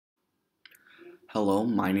Hello,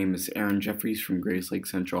 my name is Aaron Jeffries from Grays Lake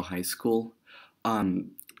Central High School.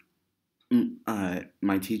 Um,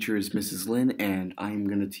 my teacher is Mrs. Lynn, and I'm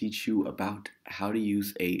going to teach you about how to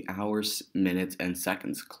use a hours, minutes, and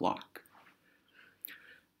seconds clock.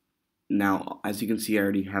 Now, as you can see, I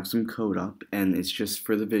already have some code up, and it's just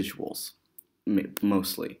for the visuals,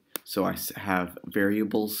 mostly. So I have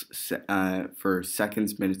variables for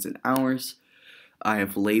seconds, minutes, and hours. I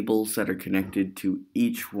have labels that are connected to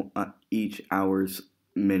each hours,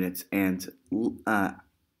 minutes, and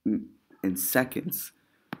seconds.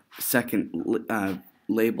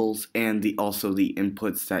 Labels and also the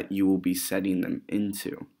inputs that you will be setting them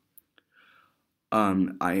into.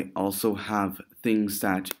 I also have things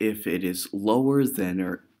that if it is lower than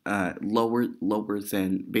or lower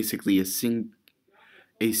than basically a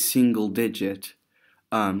single digit,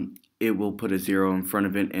 it will put a 0 in front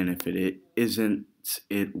of it, and if it isn't,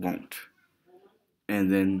 it won't.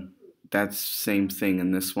 And then that's same thing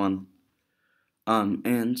in this one.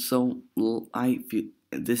 And so I feel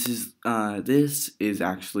this is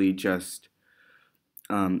actually just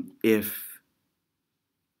if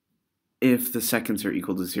the seconds are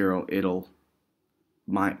equal to 0,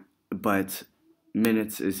 but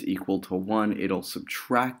minutes is equal to 1, it'll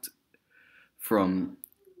subtract from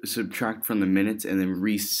the minutes and then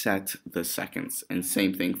reset the seconds, and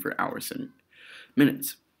same thing for hours and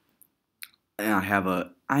minutes. And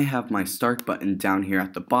I have my start button down here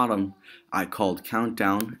at the bottom. I called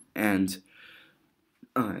countdown, and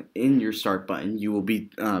in your start button you will be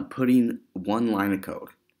putting one line of code.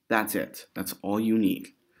 That's it. That's all you need.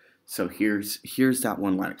 So here's that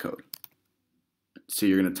one line of code. So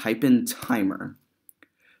you're gonna type in timer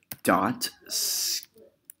dot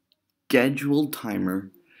scheduled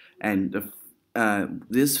timer, and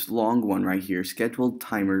this long one right here, scheduled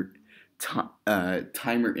timer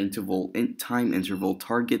timer interval time interval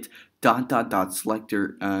target dot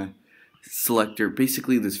selector,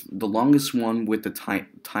 basically the longest one with the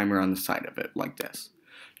timer on the side of it, like this.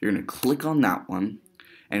 You're gonna click on that one,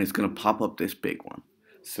 and it's gonna pop up this big one.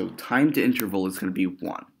 So time to interval is gonna be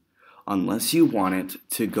 1, unless you want it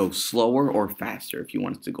to go slower or faster. If you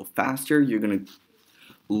want it to go faster, you're gonna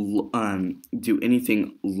do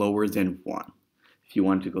anything lower than 1. If you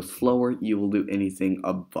want it to go slower, you will do anything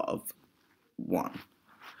above 1.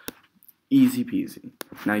 Easy peasy.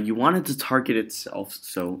 Now you want it to target itself,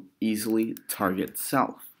 so easily target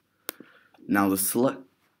self. Now the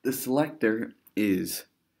selector is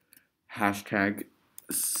hashtag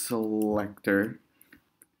selector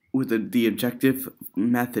with the objective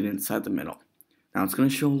method inside the middle. Now it's going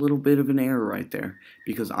to show a little bit of an error right there,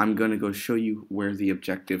 because I'm going to go show you where the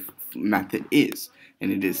objective method is,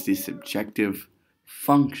 and it is this objective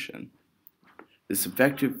function. This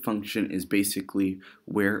objective function is basically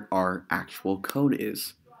where our actual code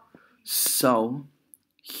is. So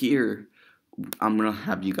here I'm going to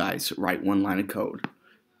have you guys write one line of code.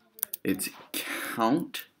 It's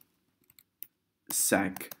count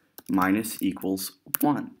sec minus equals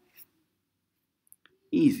 1.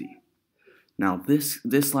 Easy. Now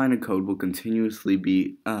this line of code will continuously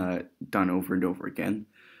be done over and over again.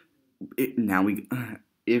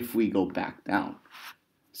 If we go back down.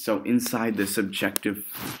 So inside this objective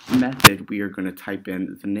method, we are going to type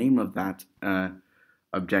in the name of that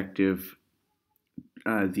objective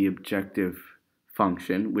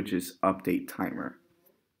function, which is update timer.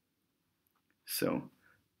 So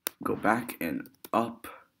go back and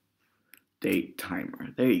update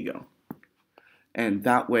timer. There you go. And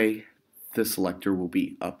that way the selector will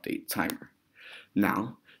be update timer.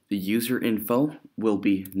 Now the user info will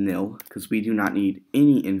be nil, because we do not need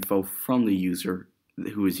any info from the user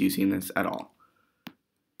who is using this at all.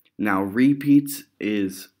 Now repeats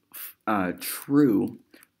is true.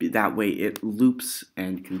 That way it loops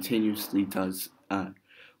and continuously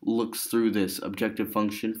looks through this objective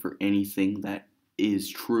function for anything that is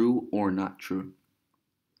true or not true.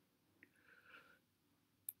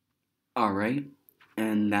 Alright,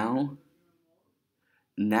 and now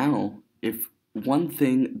if one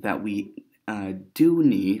thing that we do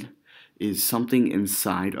need is something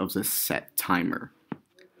inside of the set timer.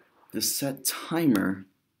 The set timer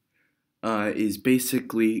is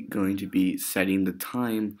basically going to be setting the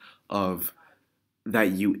time of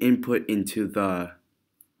that you input into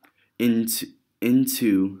these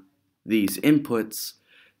inputs,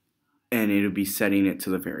 and it'll be setting it to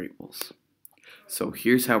the variables. So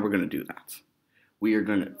here's how we're going to do that. We are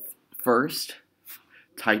going to first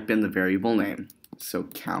type in the variable name. So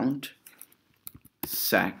count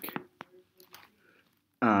sec,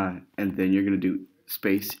 and then you're going to do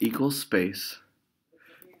space equals space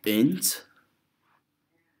int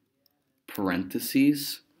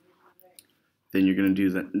parentheses Then you're going to do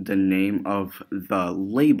the name of the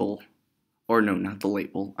label, or no, not the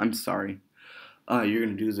label, I'm sorry. You're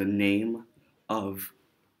going to do the name of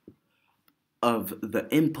the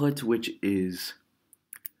input, which is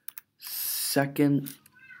sec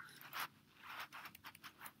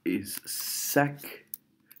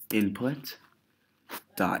input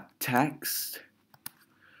dot text.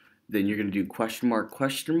 Then you're going to do question mark,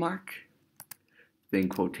 then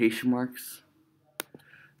quotation marks.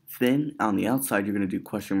 Then on the outside you're going to do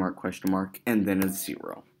question mark, and then a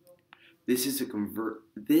 0. This is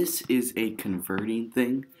a converting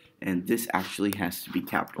thing, and this actually has to be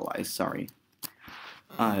capitalized. Sorry.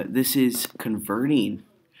 This is converting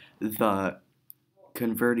the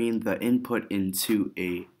input into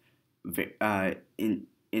a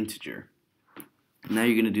integer. Now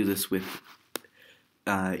you're going to do this with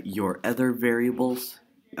your other variables,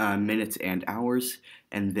 minutes and hours,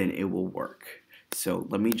 and then it will work. So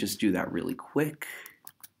let me just do that really quick,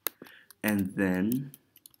 and then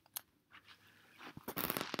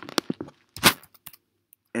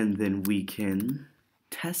we can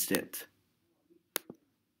test it.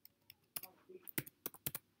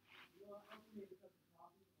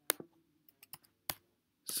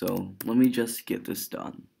 So let me just get this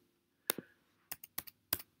done.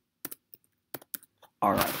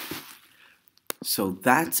 Alright, so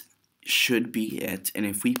that should be it, and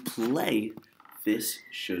if we play, this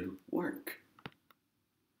should work,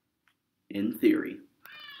 in theory.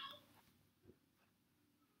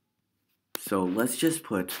 So let's just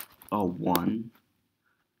put a 1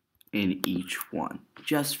 in each one,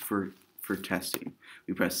 just for testing.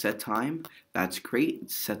 We press set time, that's great,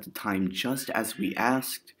 set the time just as we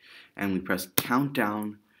asked, and we press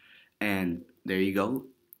countdown, and there you go,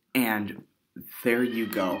 and there you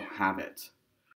go, have it.